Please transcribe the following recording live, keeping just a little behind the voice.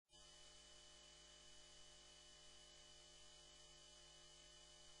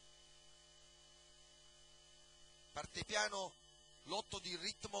Parte piano l'otto di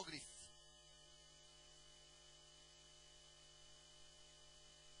Ritmo GRIF.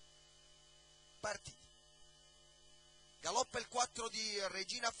 Partiti. Galoppa il 4 di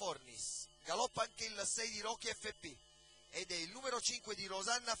Regina FORNYS, galoppa anche il 6 di Rocky FP ed è il numero 5 di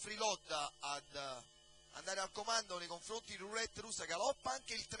Rosanna Frilotta ad andare al comando nei confronti di Roulette Russa, galoppa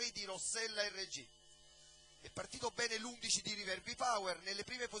anche il 3 di Rossella RG. È partito bene l'11 di RIVER Power, nelle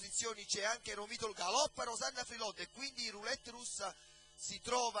prime posizioni c'è anche ROMITO, galoppa Rosanna Frilotta e quindi Roulette Russa si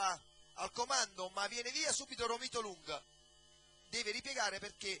trova al comando, ma viene via subito ROMITO Lunga. Deve ripiegare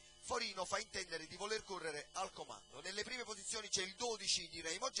perché Forino fa intendere di voler correre al comando. Nelle prime posizioni c'è il 12 di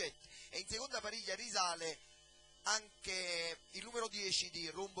RAIMO e in seconda pariglia risale anche il numero 10 di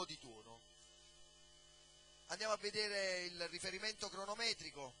ROMBO di TUONO. Andiamo a vedere il riferimento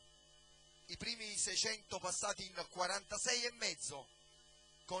cronometrico. I primi 600 passati in 46,5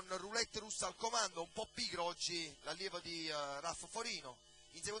 con Roulette Russa al comando, un po' pigro oggi l'allievo di Forino.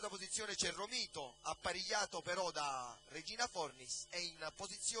 In seconda posizione c'è ROMITO, apparigliato però da Regina FORNYS, e in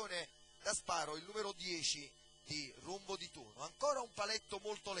posizione da sparo il numero 10 di ROMBO di TUONO. Ancora un paletto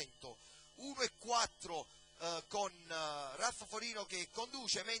molto lento, 1,4 con Forino che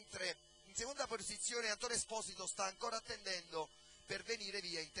conduce, mentre in seconda posizione Antonio Esposito sta ancora attendendo per venire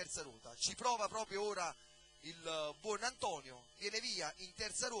via in terza ruota. Ci prova proprio ora il buon Antonio, viene via in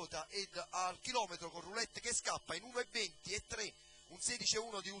terza ruota ed al chilometro con Roulette che scappa in 1,20 e 3, un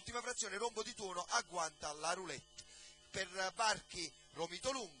 16,1 di ultima frazione, ROMBO di TUONO agguanta la Roulette. Per Barchi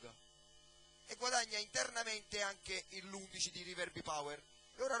ROMITO Lunga e guadagna internamente anche l'11 di RIVER Power.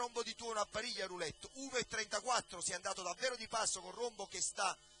 E ora ROMBO di TUONO appariglia Roulette, 1,34, si è andato davvero di passo con ROMBO che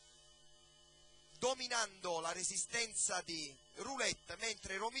sta dominando la resistenza di Roulette,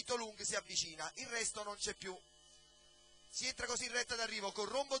 mentre ROMITO Lung si avvicina, il resto non c'è più. Si entra così in retta d'arrivo con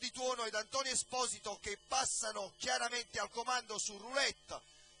ROMBO di TUONO ed Antonio Esposito che passano chiaramente al comando su Roulette.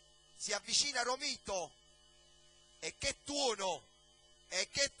 Si avvicina ROMITO e che TUONO,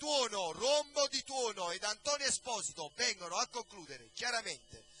 ROMBO di TUONO ed Antonio Esposito vengono a concludere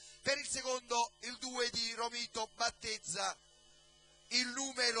chiaramente. Per il secondo, il 2 di ROMITO battezza il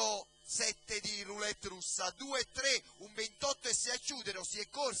numero 7 di Roulette Russa, 2-3, un 28 e 6 a chiudere, si è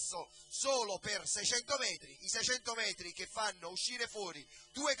corso solo per 600 metri, i 600 metri che fanno uscire fuori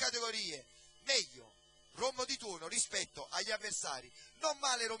due categorie, meglio ROMBO di TUONO rispetto agli avversari. Non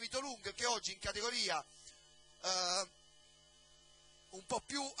male ROMITO Lung che oggi in categoria un po'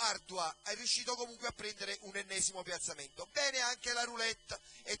 più ardua è riuscito comunque a prendere un ennesimo piazzamento. Bene anche la Roulette.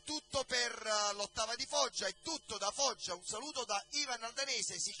 È tutto per l'ottava di Foggia, è tutto da Foggia, un saluto da Ivan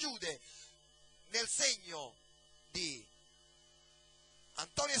Aldanese, si chiude nel segno di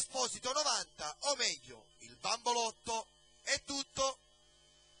Antonio Esposito 90, o meglio il bambolotto. È tutto.